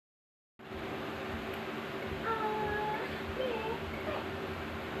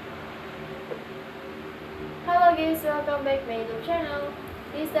guys, welcome back my YouTube channel.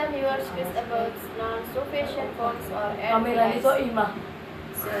 This time we will discuss about non-sufficient funds or NFIs.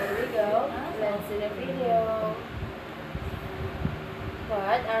 So here we go. Let's see the video.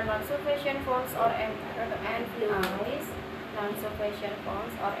 What are non-sufficient funds or NFIs? Non-sufficient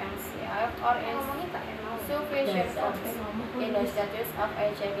funds or NCF or insufficient funds in the status of a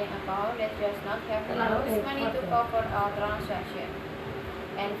checking account that does not have enough money to cover all transactions.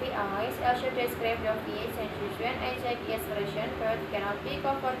 NPIs also describe the fees and tuition a check is written but cannot be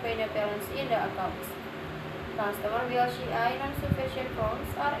covered by the balance in the accounts. Customer will see non-sufficient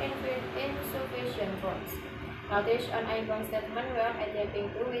funds or insufficient funds. Notice on a bank statement when attempting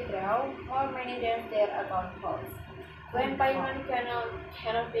to withdraw or manage their account holds. When payment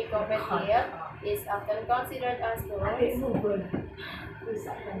cannot be covered here, is often considered as loans.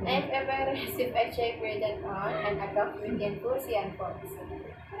 If ever receive a check written on an account with insufficient funds,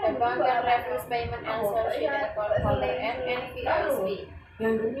 the bank can refuse payment and charge the account holder and NPIs fee.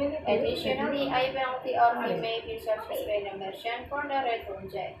 Additionally, a penalty or fee may be charged by the merchant for the return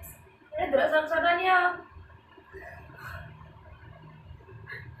checks.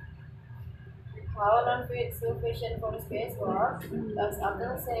 How non-sufficient funds fees work? Banks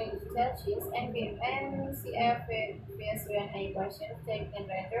often charges NCF fees when a person takes in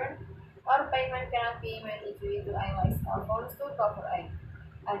return or payment cannot be made due to a lack of funds to cover it.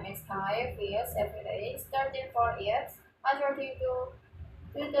 MSI fees every day starting 4 years according to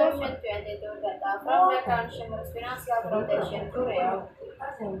 2022 data from the Consumer Financial Protection Bureau.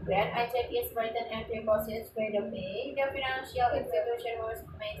 When a check is written and deposited by the bank, the financial institution must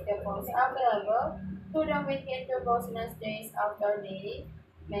make the funds available to them within 2 business days after they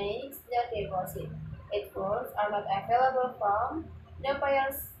make the deposit. If funds are not available from the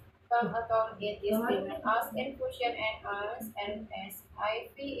buyer's bank account, it is payment as infusion and as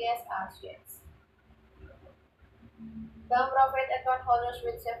NSIPS assets. Bank profit account holders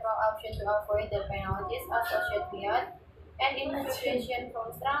with several options to avoid the penalties associated with and insufficient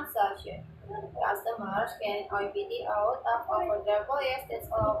funds transaction. Customers can OPT out of overdraft that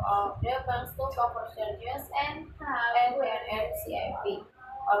allow the banks to cover charges and FNCFP.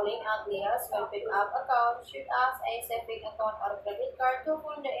 Only outliers when pick up account should ask a saving account or credit card to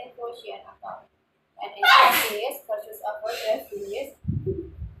fund the infusion account. And fees versus overdraft fees.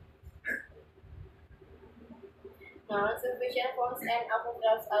 Non-sufficient funds and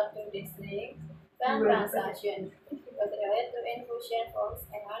overdrafts are two distinct bank transactions. But related to infusion funds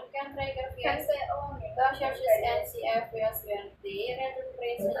and can trigger fees, bank charges NCF fees when they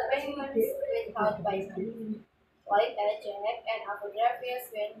return payments without payment. Like a check and overdraft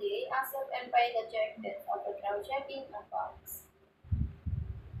fees when they accept and pay the check that overdraft checking accounts.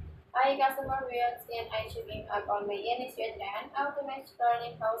 A customer with an checking account may initiate an automatic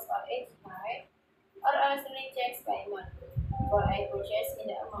clearing house or HI or electronic checks payment for a purchase in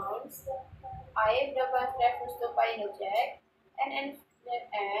the amounts. If the bank refers to pay the check and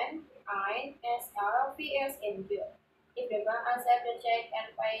INSR fee is incurred. If the bank accepts the check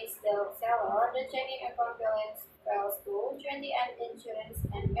and pays the seller, the checking account balance falls to 20 and insurance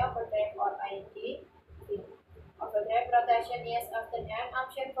and overdraft or IT fee. Overdraft protection is often an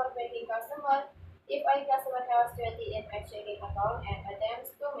option for banking customer if a customer has 20 in a checking account and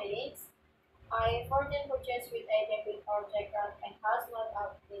attempts to make I foreign purchase with a debit or check card and has not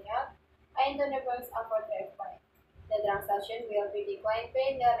outpaid into the bank's overdraft fee. The transaction will be declined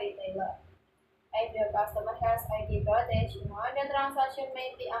by the retailer. If the customer has ID protection, the transaction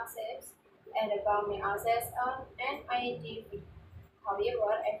may be accessed and the bank may access on an ID fee.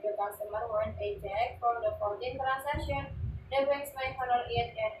 However, if the customer wants a check for the 14 transaction, the banks may handle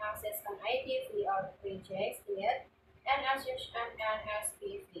it and access an ID fee or free checks it and access an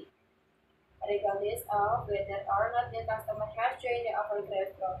NSP fee, regardless of whether or not the customer has joined the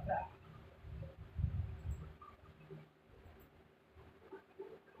overdraft program.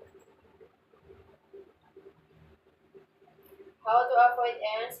 How to avoid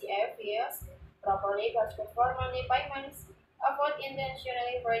NCF fees? Properly budget for monthly payments. Avoid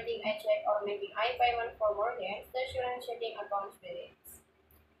intentionally writing a check or making a payment for more than the current checking account balance.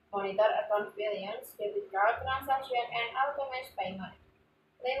 Monitor account balance, debit card transaction, and automate payment.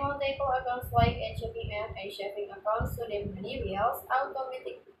 Link multiple accounts like a checking and a saving account so the money will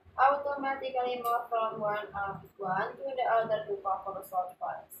automatically move from one to the other to cover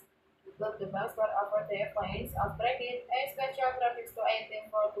shortfalls. Look the banks for overdraft lines of credit, a special graphics to item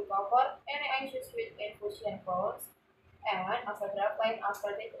for to cover any issues with infusion funds, and overdraft line of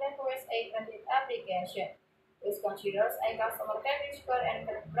credit requires a credit application, which considers a customer credit score and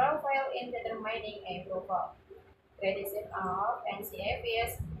credit profile in determining a profile. Criticism of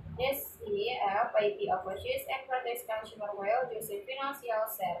NCFs. SCF IT oversees and protects consumer while using financial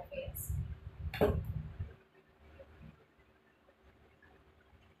service.